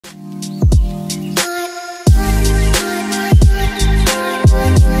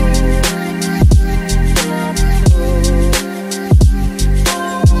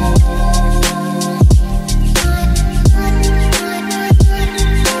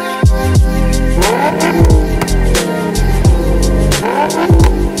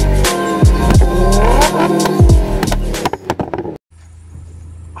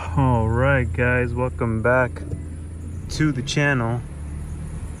guys, welcome back to the channel.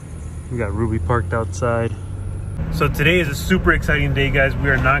 We got Ruby parked outside. So today is a super exciting day, guys.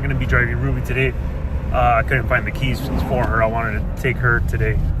 We are not going to be driving Ruby today. I couldn't find the keys for her. I wanted to take her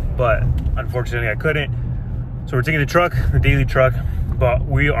today, but unfortunately I couldn't. So we're taking the truck, the daily truck, but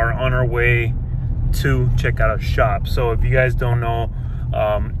we are on our way to check out a shop. So if you guys don't know,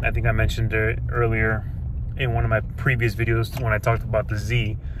 I think I mentioned it earlier in one of my previous videos when I talked about the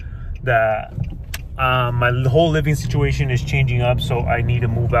Z, that my whole living situation is changing up, so I need to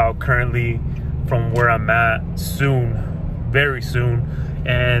move out currently from where I'm at soon, very soon.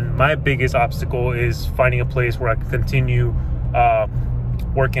 And my biggest obstacle is finding a place where I can continue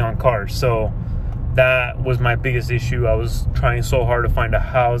working on cars. So that was my biggest issue. I was trying so hard to find a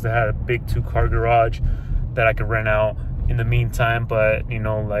house that had a big 2-car garage that I could rent out in the meantime, but you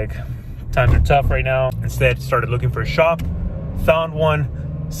know, like, times are tough right now. Instead, started looking for a shop, found one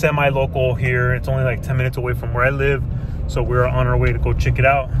semi-local here. It's only like 10 minutes away from where I live, so we're on our way to go check it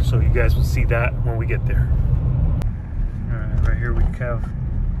out. So you guys will see that when we get there. All right, right here we have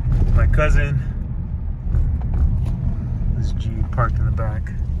my cousin. This G parked in the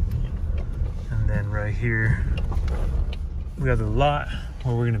back, and then right here we have the lot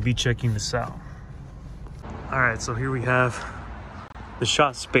where we're gonna be checking this out. All right, so here we have the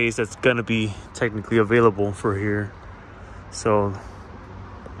shop space that's gonna be technically available for here. So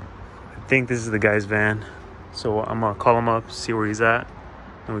I think this is the guy's van. So I'm gonna call him up, see where he's at,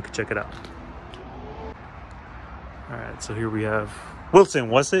 and we can check it out. All right, so here we have Wilson,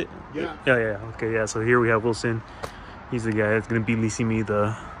 was it? Yeah. Yeah, okay, yeah. So here we have Wilson. He's the guy that's gonna be leasing me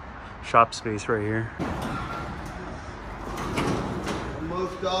the shop space right here.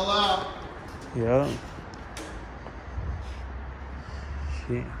 Almost all out. Yeah.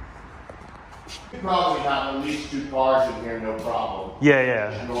 Yeah. You probably have at least 2 cars in here, no problem.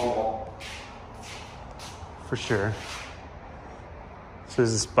 Yeah. It's normal. For sure. So this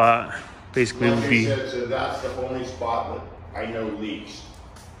is a spot basically Like would I be said, so that's the only spot that I know leaks.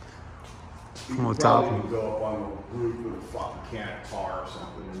 You from the could top. probably go up on the roof with a fucking can of tar or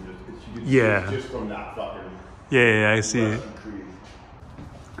something and just, Yeah. just from that fucking Yeah, I see it. Russian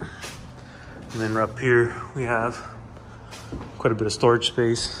tree. And then up here we have quite a bit of storage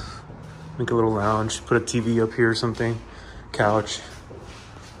space. Make a little lounge, put a TV up here or something, couch.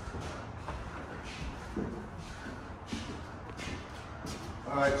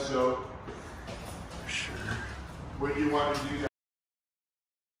 All right, so Sure. what do you want to do now?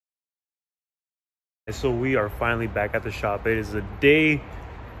 So we are finally back at the shop. It is the day,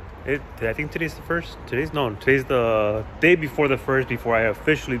 I think today's the first. Today's the day before the first, before I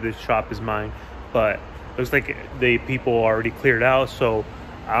officially, the shop is mine. But looks like the people already cleared out, so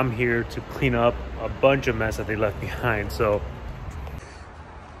I'm here to clean up a bunch of mess that they left behind. So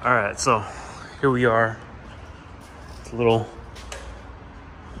all right, so here we are. It's a little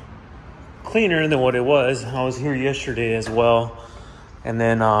cleaner than what it was. I was here yesterday as well, and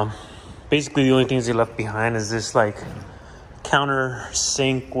then basically the only things they left behind is this like counter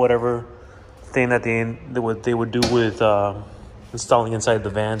sink, whatever thing that they would do with installing inside the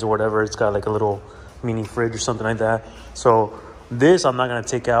vans or whatever. It's got like a little mini fridge or something like that. So this I'm not gonna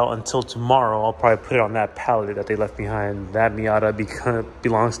take out until tomorrow. I'll probably put it on that pallet that they left behind. That Miata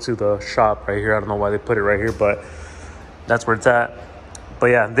belongs to the shop right here. I don't know why they put it right here, but that's where it's at. But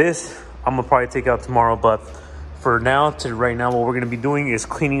yeah, this I'm gonna probably take out tomorrow. But for now, right now, what we're gonna be doing is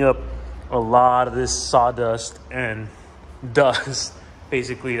cleaning up a lot of this sawdust and dust,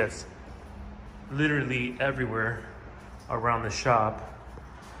 basically, that's literally everywhere around the shop.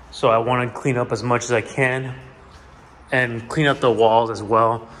 So I want to clean up as much as I can and clean up the walls as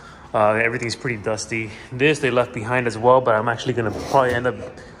well. Everything's pretty dusty. This they left behind as well, but I'm actually gonna probably end up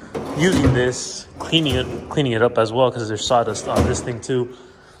using this, cleaning it up as well, because there's sawdust on this thing too.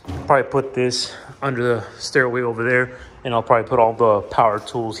 Probably put this under the stairway over there, and I'll probably put all the power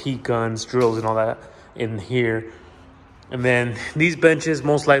tools, heat guns, drills, and all that in here. And then these benches,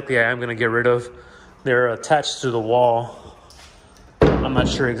 most likely I am gonna get rid of. They're attached to the wall. I'm not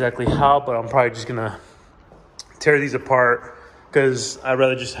sure exactly how, but I'm probably just gonna tear these apart, because I'd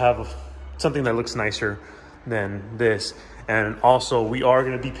rather just have something that looks nicer than this. And also, we are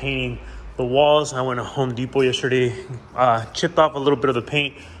gonna be painting the walls. I went to Home Depot yesterday, chipped off a little bit of the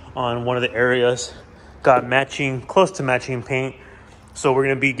paint on one of the areas, got close to matching paint. So we're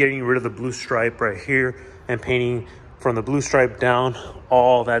gonna be getting rid of the blue stripe right here and painting from the blue stripe down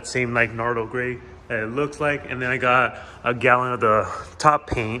all that same like Nardo gray that it looks like. And then I got a gallon of the top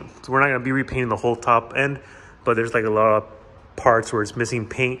paint. So we're not gonna be repainting the whole top end, but there's like a lot of parts where it's missing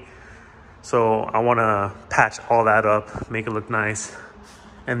paint. So I wanna patch all that up, make it look nice.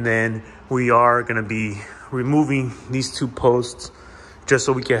 And then we are gonna be removing these 2 posts just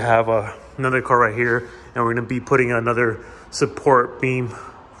so we can have another car right here, and we're gonna be putting another support beam,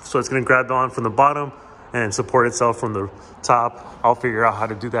 so it's gonna grab on from the bottom and support itself from the top. I'll figure out how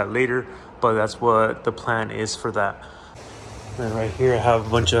to do that later, but that's what the plan is for that. And right here I have a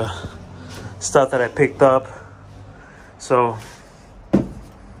bunch of stuff that I picked up. So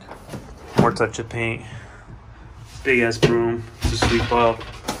more touch of paint, big ass broom to sweep up,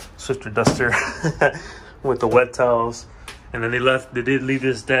 Swiffer duster with the wet towels. And then they did leave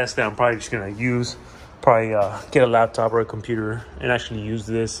this desk that I'm probably just gonna use, get a laptop or a computer and actually use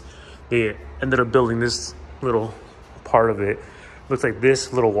this. They ended up building this little part of it. Looks like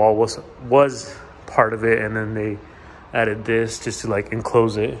this little wall was part of it, and then they added this just to like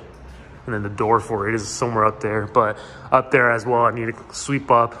enclose it. And then the door for it is somewhere up there. But up there as well, I need to sweep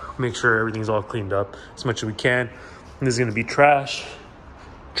up, make sure everything's all cleaned up as much as we can. And this is gonna be trash,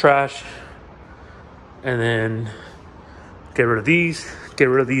 and then get rid of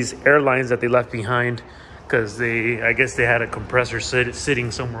these airlines that they left behind, because I guess they had a compressor sitting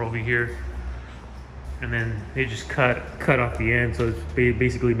somewhere over here, and then they just cut off the end, so it's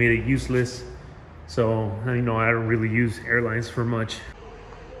basically made it useless. So I don't really use airlines for much.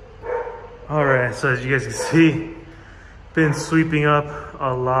 All right, so as you guys can see, been sweeping up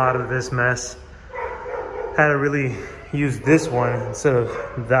a lot of this mess. Had to really use this one instead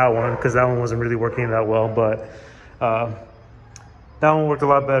of that one, because that one wasn't really working that well, but that one worked a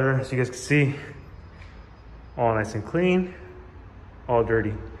lot better. As you guys can see, all nice and clean, all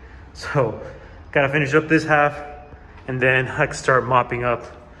dirty. So gotta finish up this half, and then I can start mopping up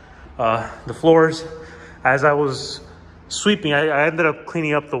the floors. As I was sweeping, I ended up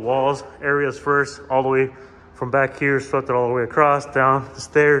cleaning up the walls areas first, all the way from back here, swept it all the way across, down the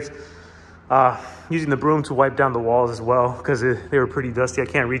stairs. Using the broom to wipe down the walls as well, because they were pretty dusty. I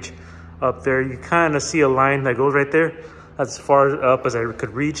can't reach up there. You kind of see a line that goes right there. That's as far up as I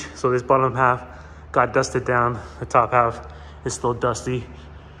could reach. So this bottom half got dusted down. The top half is still dusty,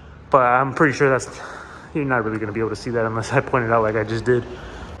 but I'm pretty sure you're not really gonna be able to see that unless I point it out like I just did.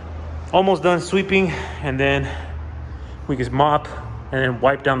 Almost done sweeping, and then we can mop and then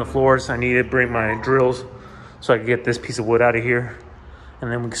wipe down the floors. I need to bring my drills so I can get this piece of wood out of here, and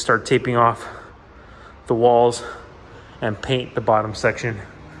then we can start taping off the walls and paint the bottom section,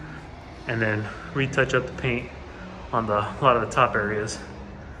 and then retouch up the paint on a lot of the top areas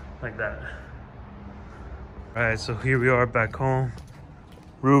like that. All right, so here we are back home.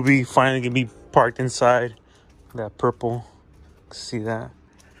 Ruby finally gonna be parked inside. That purple, see that?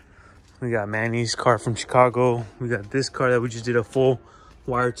 We got Manny's car from Chicago. We got this car that we just did a full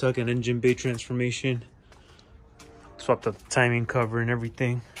wire tuck and engine bay transformation. Swapped up the timing cover and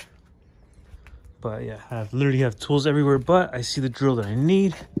everything. But yeah, I literally have tools everywhere, but I see the drill that I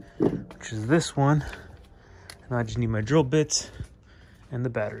need, which is this one. And I just need my drill bits and the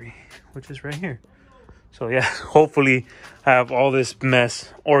battery, which is right here. So yeah, hopefully I have all this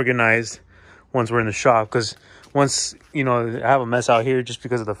mess organized once we're in the shop, because once, I have a mess out here just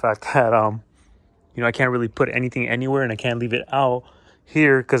because of the fact that, I can't really put anything anywhere, and I can't leave it out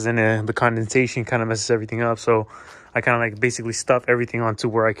here because then the condensation kind of messes everything up. So I kind of like basically stuff everything onto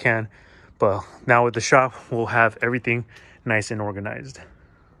where I can. But now with the shop, we'll have everything nice and organized.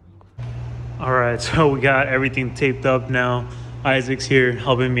 All right, so we got everything taped up now. Isaac's here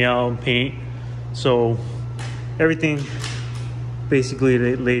helping me out and paint. So everything basically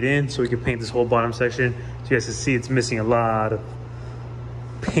laid in so we can paint this whole bottom section. So you guys can see it's missing a lot of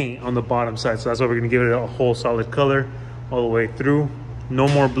paint on the bottom side. So that's why we're gonna give it a whole solid color all the way through. No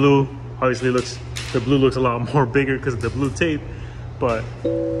more blue. Obviously the blue looks a lot more bigger because of the blue tape. But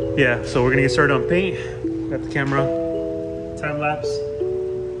yeah, so we're gonna get started on paint. Got the camera, time lapse.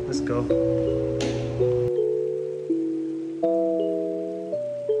 Let's go.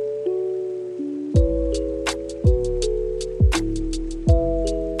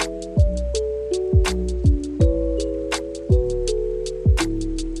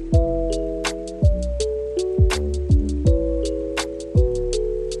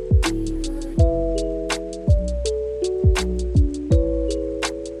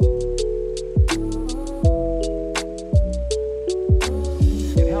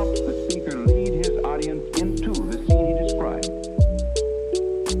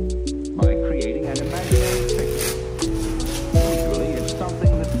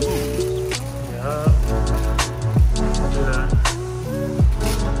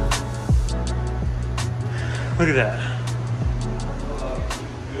 Look at that.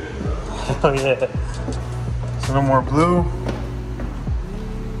 Oh yeah. So no more blue.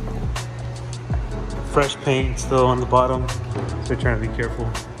 Fresh paint still on the bottom, so trying to be careful.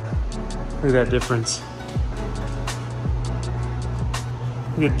 Look at that difference.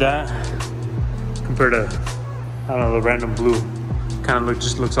 Look at that compared to, I don't know, the random blue. Kind of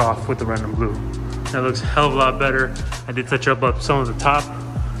just looks off with the random blue. That looks a hell of a lot better. I did touch up some of the top,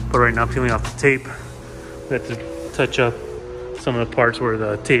 but right now peeling off the tape. We have to touch up some of the parts where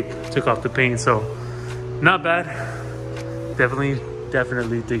the tape took off the paint. So not bad.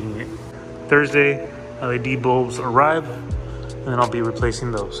 Definitely digging it. Thursday, LED bulbs arrive, and then I'll be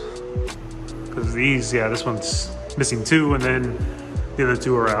replacing those. Because these, yeah, this one's missing 2, and then the other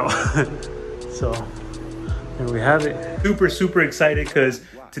 2 are out. So there we have it. Super excited because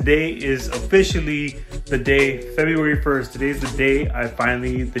today is officially the day, February 1st. Today is the day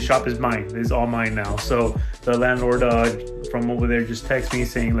the shop is mine. It is all mine now. So the landlord from over there just texted me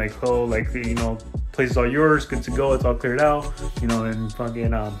saying like, oh, like, you know, place is all yours, good to go, it's all cleared out, you know. And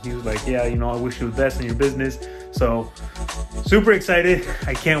fucking he was like, yeah, you know, I wish you the best in your business. So super excited.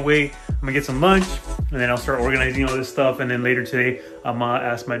 I can't wait. I'm gonna get some lunch and then I'll start organizing all this stuff. And then later today, I'm gonna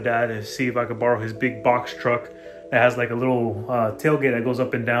ask my dad to see if I could borrow his big box truck that has like a little tailgate that goes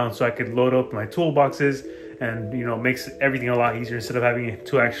up and down, so I could load up my toolboxes, and you know, makes everything a lot easier instead of having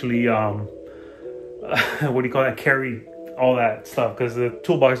to actually what do you call that, carry all that stuff, because the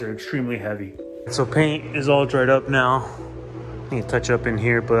toolboxes are extremely heavy. So paint is all dried up now. I need to touch up in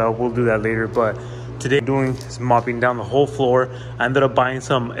here, but we'll do that later. But today I'm doing is mopping down the whole floor. I ended up buying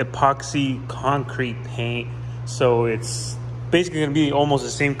some epoxy concrete paint, so it's basically gonna be almost the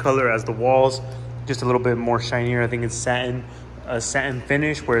same color as the walls, just a little bit more shinier. I think it's a satin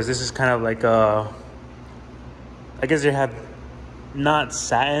finish, whereas this is kind of like a, I guess they have not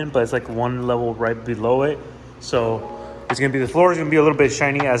satin, but it's like one level right below it. So it's gonna be, the floor is gonna be a little bit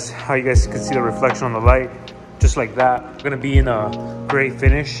shiny, as how you guys can see the reflection on the light, just like that. It's gonna be in a gray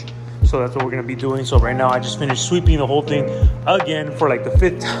finish, so that's what we're gonna be doing. So right now I just finished sweeping the whole thing again for like the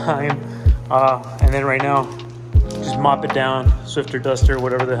 5th time, and then right now just mop it down, Swiffer duster,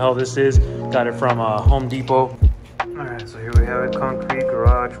 whatever the hell this is. Got it from Home Depot. All right, so here we have it: concrete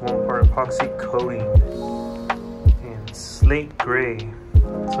garage, 1-part epoxy coating in slate gray.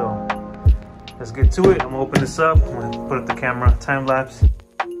 So let's get to it. I'm gonna open this up. I'm gonna put up the camera time lapse.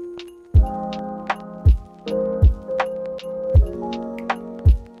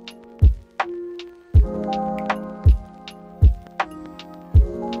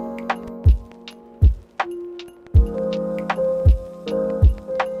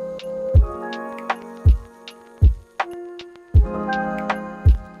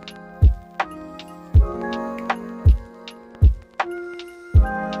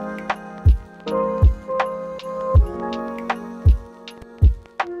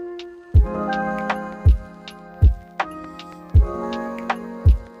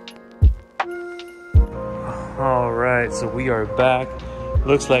 All right, so we are back.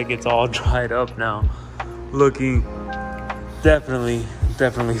 Looks like it's all dried up now. Looking definitely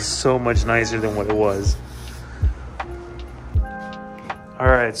so much nicer than what it was. All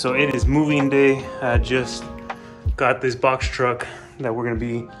right, so it is moving day. I just got this box truck that we're gonna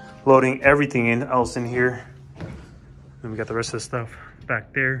be loading everything else in here. And we got the rest of the stuff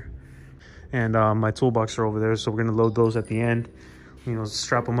back there. And my toolbox are over there, so we're gonna load those at the end. You know,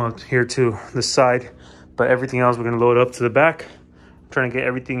 strap them up here to the side. But everything else we're gonna load up to the back. I'm trying to get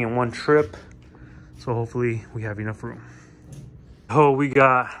everything in one trip, so hopefully we have enough room. Oh, we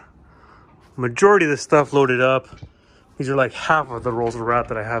got majority of the stuff loaded up. These are like half of the rolls of wrap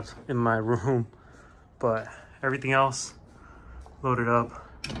that I have in my room, but everything else loaded up.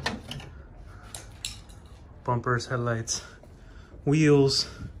 Bumpers, headlights, wheels,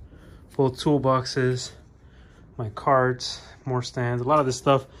 full toolboxes, my carts, more stands. A lot of this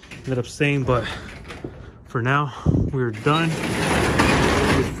stuff ended up staying, but for now, we're done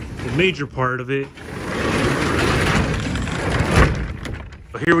with the major part of it.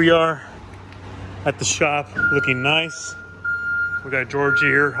 But here we are at the shop, looking nice. We got George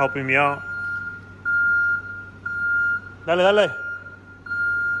here helping me out. Dale, dale.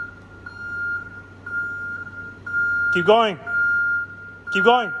 Keep going. Keep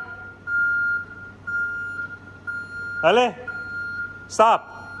going. Dale. Stop.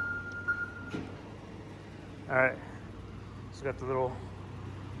 All right, so we got the little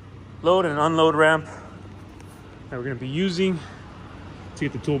load and unload ramp that we're gonna be using to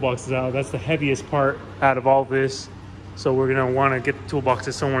get the toolboxes out. That's the heaviest part out of all this. So we're gonna wanna get the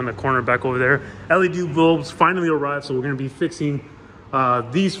toolboxes somewhere in the corner back over there. LED bulbs finally arrived, so we're gonna be fixing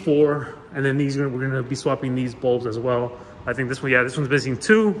these 4, and then we're gonna be swapping these bulbs as well. I think this one, yeah, this one's missing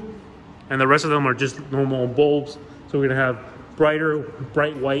 2, and the rest of them are just normal bulbs. So we're gonna have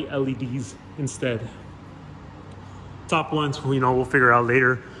bright white LEDs instead. Top ones, you know, we'll figure out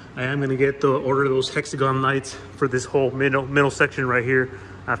later. I am gonna order those hexagon lights for this whole middle section right here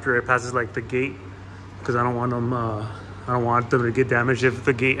after it passes like the gate, because I don't want them to get damaged if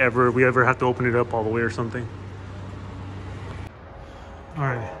we ever have to open it up all the way or something. All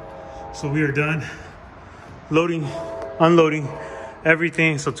right, so we are done loading, unloading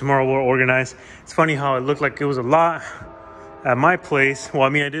everything. So tomorrow we'll organize. It's funny how it looked like it was a lot at my place. Well, I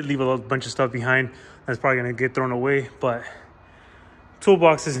mean, I did leave a bunch of stuff behind that's probably gonna get thrown away, but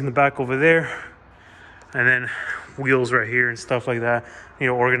toolboxes in the back over there, and then wheels right here and stuff like that. You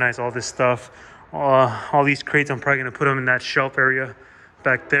know, organize all this stuff. All these crates, I'm probably gonna put them in that shelf area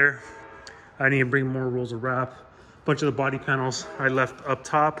back there. I need to bring more rolls of wrap. A bunch of the body panels I left up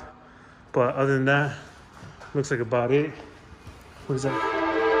top, but other than that, looks like about it. What is that?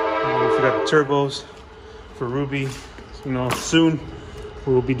 I forgot the turbos for Ruby. You know, soon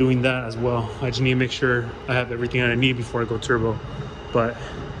we'll be doing that as well. I just need to make sure I have everything I need before I go turbo. But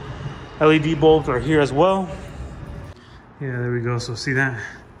LED bulbs are here as well. Yeah, there we go. So see that?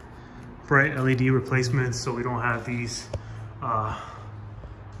 Bright LED replacements, so we don't have these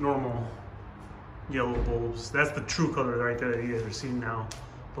normal yellow bulbs. That's the true color right there that you guys are seeing now.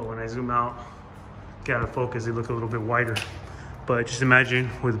 But when I zoom out, get out of focus, they look a little bit whiter. But just imagine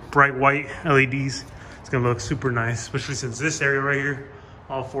with bright white LEDs, it's gonna look super nice, especially since this area right here,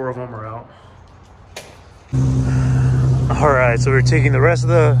 all 4 of them are out. All right, so we're taking the rest of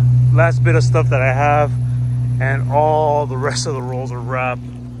the last bit of stuff that I have, and all the rest of the rolls of wrap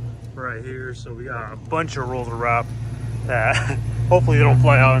right here. So we got a bunch of rolls of wrap that hopefully they don't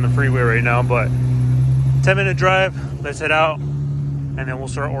fly out in the freeway right now, but 10-minute drive, let's head out, and then we'll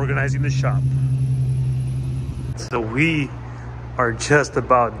start organizing the shop. So we are just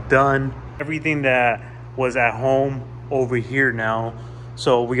about done. Everything that was at home over here now.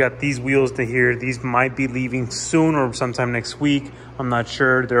 So we got these wheels to here. These might be leaving soon or sometime next week. I'm not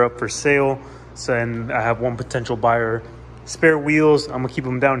sure. They're up for sale. So, and I have one potential buyer. Spare wheels, I'm gonna keep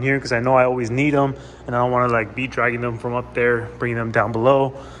them down here because I know I always need them, and I don't want to like be dragging them from up there, bringing them down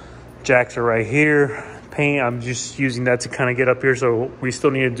below. Jacks are right here. Paint, I'm just using that to kind of get up here. So we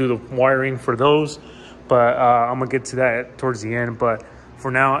still need to do the wiring for those, but I'm gonna get to that towards the end. But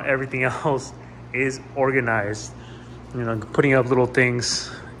for now, everything else is organized. You know, putting up little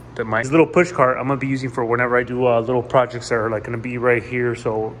things that this little push cart I'm gonna be using for whenever I do little projects that are like gonna be right here.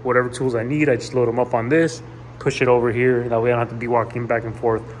 So whatever tools I need, I just load them up on this, push it over here. That way I don't have to be walking back and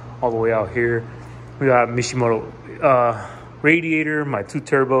forth all the way out here. We got Mishimoto radiator, my 2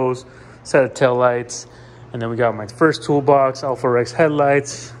 turbos, set of tail lights, and then we got my first toolbox, Alpha Rex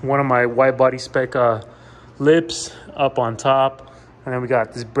headlights, one of my wide body spec lips up on top, and then we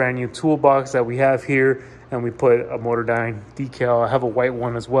got this brand new toolbox that we have here. And we put a Motordyne decal. I have a white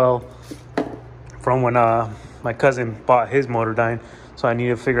one as well from when my cousin bought his Motordyne. So I need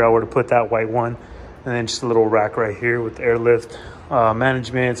to figure out where to put that white one. And then just a little rack right here with airlift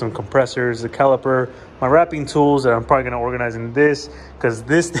management, some compressors, the caliper, my wrapping tools that I'm probably gonna organize in this because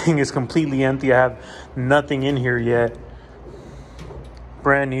this thing is completely empty. I have nothing in here yet.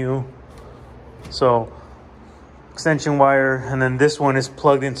 Brand new. So extension wire. And then this one is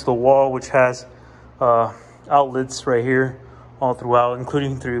plugged into the wall, which has outlets right here all throughout,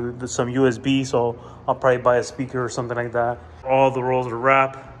 including through some USB. So I'll probably buy a speaker or something like that. All the rolls of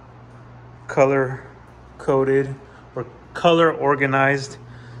wrap, color coded or color organized.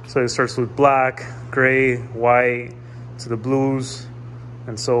 So it starts with black, gray, white, to the blues,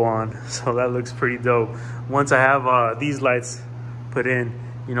 and so on. So that looks pretty dope. Once I have these lights put in,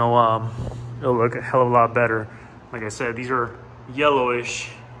 you know, it'll look a hell of a lot better. Like I said, these are yellowish.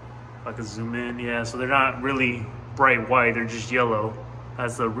 If I can zoom in, yeah, so they're not really bright white, they're just yellow.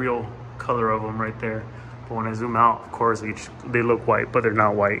 That's the real color of them right there. But when I zoom out, of course, they look white, but they're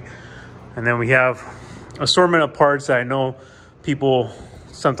not white. And then we have assortment of parts that I know people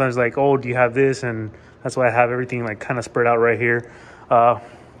sometimes like, oh, do you have this? And that's why I have everything like kind of spread out right here.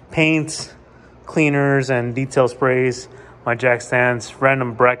 Paints, cleaners, and detail sprays, my jack stands,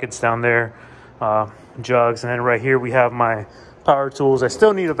 random brackets down there, jugs, and then right here we have my power tools. I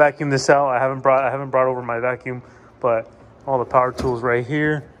still need to vacuum this out. I haven't brought over my vacuum, but all the power tools right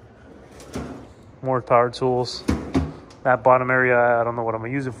here. More power tools. That bottom area, I don't know what I'm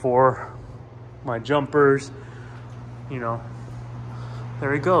gonna use it for. My jumpers, you know,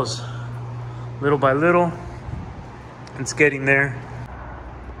 there it goes. Little by little, it's getting there.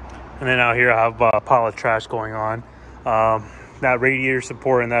 And then out here I have a pile of trash going on. That radiator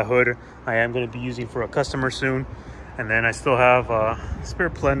support and that hood I am gonna be using for a customer soon. And then I still have spare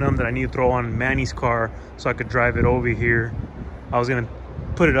plenum that I need to throw on Manny's car so I could drive it over here. I was gonna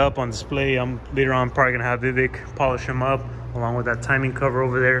put it up on display. Later on probably gonna have Vivek polish him up, along with that timing cover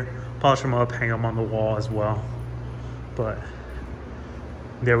over there. Polish them up, hang them on the wall as well. But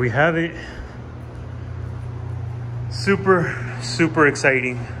there we have it. Super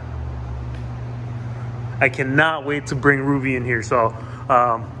exciting. I cannot wait to bring Ruby in here. So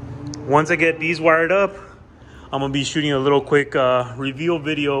once I get these wired up, I'm gonna be shooting a little quick reveal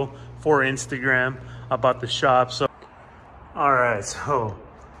video for Instagram about the shop. So all right, so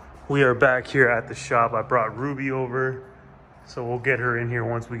we are back here at the shop. I brought Ruby over, so we'll get her in here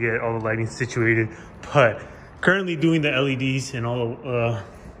once we get all the lighting situated. But currently doing the LEDs and all,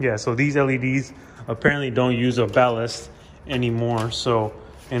 yeah, so these LEDs apparently don't use a ballast anymore. So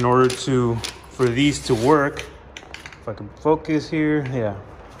in order for these to work, if I can focus here, yeah.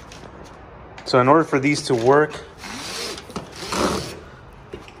 So in order for these to work,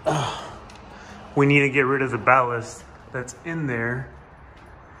 we need to get rid of the ballast that's in there.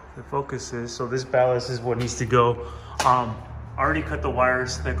 The focus is, so this ballast is what needs to go. I already cut the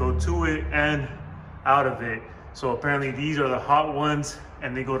wires that go to it and out of it. So apparently these are the hot ones,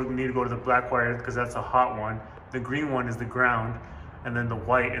 and they need to go to the black wire because that's a hot one. The green one is the ground, and then the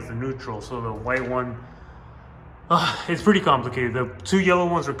white is the neutral. So the white one, it's pretty complicated. The two yellow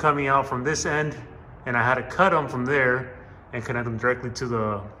ones are coming out from this end, and I had to cut them from there and connect them directly to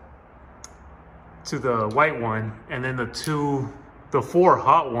the white one. And then the four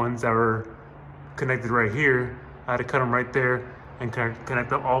hot ones that were connected right here, I had to cut them right there and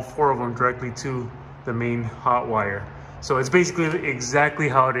connect all four of them directly to the main hot wire. So it's basically exactly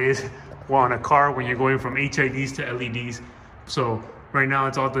how it is on a car when you're going from HIDs to LEDs. So right now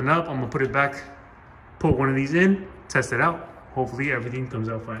it's all done up. I'm gonna put it back, put one of these in, test it out. Hopefully everything comes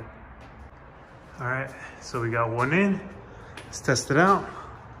out fine. All right, so we got one in. Let's test it out.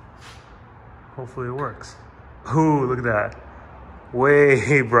 Hopefully it works. Ooh, look at that.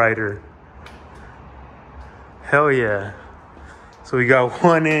 Way brighter. Hell yeah. So we got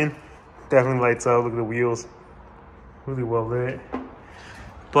one in. Definitely lights up. Look at the wheels. Really well lit.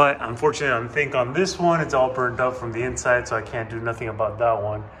 But unfortunately, I think on this one, it's all burned up from the inside, so I can't do nothing about that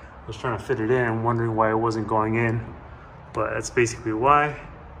one. I was trying to fit it in and wondering why it wasn't going in. But that's basically why.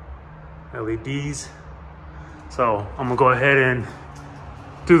 LEDs. So I'm gonna go ahead and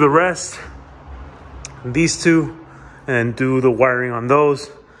do the rest. These two, and do the wiring on those.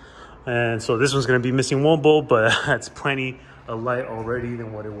 And so this one's gonna be missing one bulb, but that's plenty of light already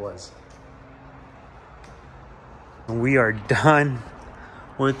than what it was. And we are done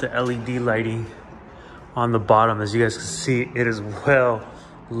with the LED lighting on the bottom. As you guys can see, it is well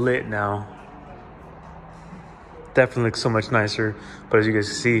lit now. Definitely looks so much nicer, but as you guys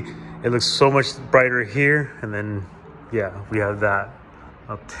can see, it looks so much brighter here, and then yeah, we have that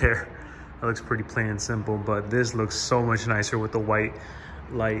up there. That looks pretty plain and simple, but this looks so much nicer with the white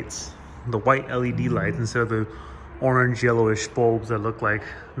lights, the white LED lights instead of the orange yellowish bulbs that look like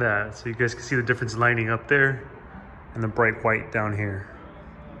that. So you guys can see the difference lighting up there and the bright white down here.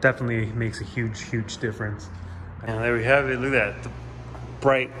 Definitely makes a huge difference. And there we have it. Look at that, the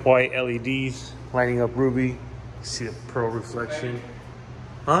bright white LEDs lighting up Ruby. You see the pearl reflection.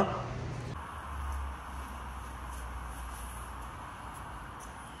 Huh?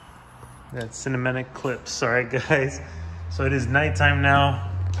 That cinematic clips. All right, guys. So it is nighttime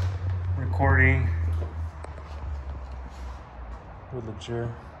now. Recording with Legere.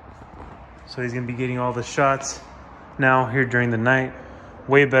 So he's gonna be getting all the shots now here during the night.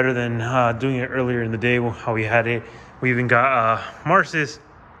 Way better than doing it earlier in the day, how we had it. We even got Mars's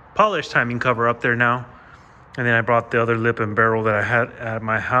polish timing cover up there now. And then I brought the other lip and barrel that I had at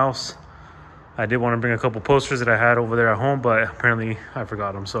my house. I did want to bring a couple posters that I had over there at home, but apparently I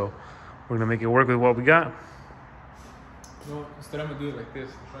forgot them. So we're gonna make it work with what we got. No, instead I'm gonna do it like this.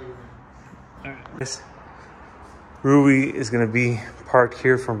 I'll show you. All right. This Ruby is gonna be parked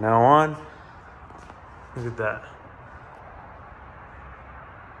here from now on. Look at that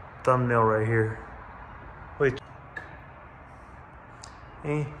thumbnail right here. Wait.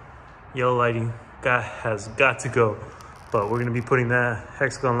 Hey, yellow lighting has got to go, but we're gonna be putting that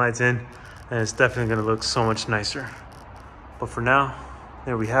hexagon lights in, and it's definitely gonna look so much nicer. But for now,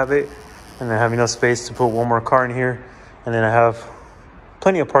 there we have it. And I have enough space to put one more car in here, and then I have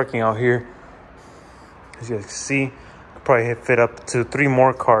plenty of parking out here. As you guys can see, I'll probably fit up to 3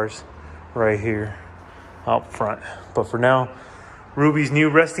 more cars right here out front. But for now, Ruby's new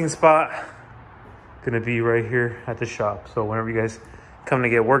resting spot gonna be right here at the shop. So whenever you guys come to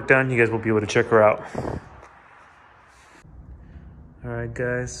get work done, you guys will be able to check her out. All right,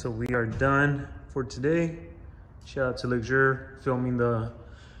 guys, so we are done for today. Shout out to Legere filming the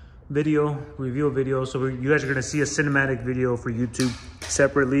review video. So you guys are gonna see a cinematic video for YouTube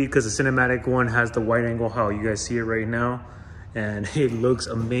separately, because the cinematic one has the wide angle how you guys see it right now. and it looks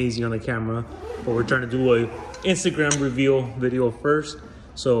amazing on the camera. But we're trying to do a Instagram reveal video first.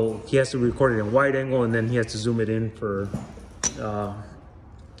 So he has to record it in wide angle, and then he has to zoom it in for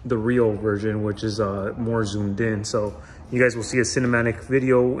the real version, which is more zoomed in. So you guys will see a cinematic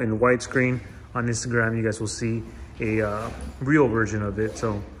video in widescreen on Instagram. You guys will see a real version of it.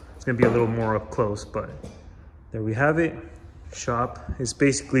 So it's gonna be a little more up close, but there we have it. Shop is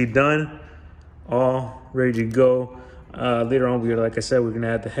basically done, all ready to go. Later on, like I said, we're gonna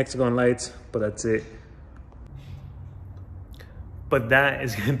add the hexagon lights, but that's it. But that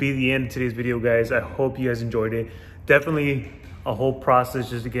is gonna be the end of today's video, guys. I hope you guys enjoyed it. Definitely a whole process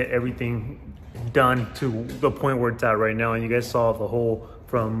just to get everything done to the point where it's at right now. And you guys saw the whole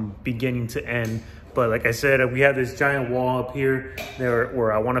from beginning to end. But like I said, we have this giant wall up here there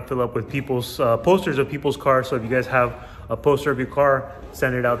where I want to fill up with people's posters of people's cars. So if you guys have a poster of your car,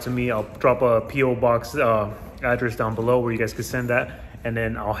 send it out to me. I'll drop a PO box address down below where you guys can send that, and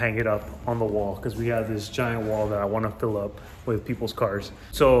then I'll hang it up on the wall because we have this giant wall that I want to fill up with people's cars.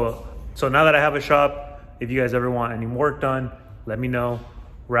 So now that I have a shop, if you guys ever want any work done, let me know.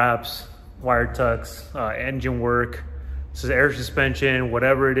 Wraps, wire tucks, engine work, air suspension,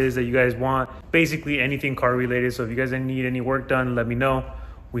 whatever it is that you guys want. Basically anything car related. So if you guys need any work done, let me know.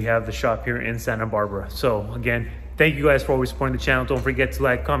 We have the shop here in Santa Barbara. So again, thank you guys for always supporting the channel. Don't forget to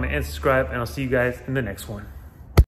like, comment, and subscribe, and I'll see you guys in the next one.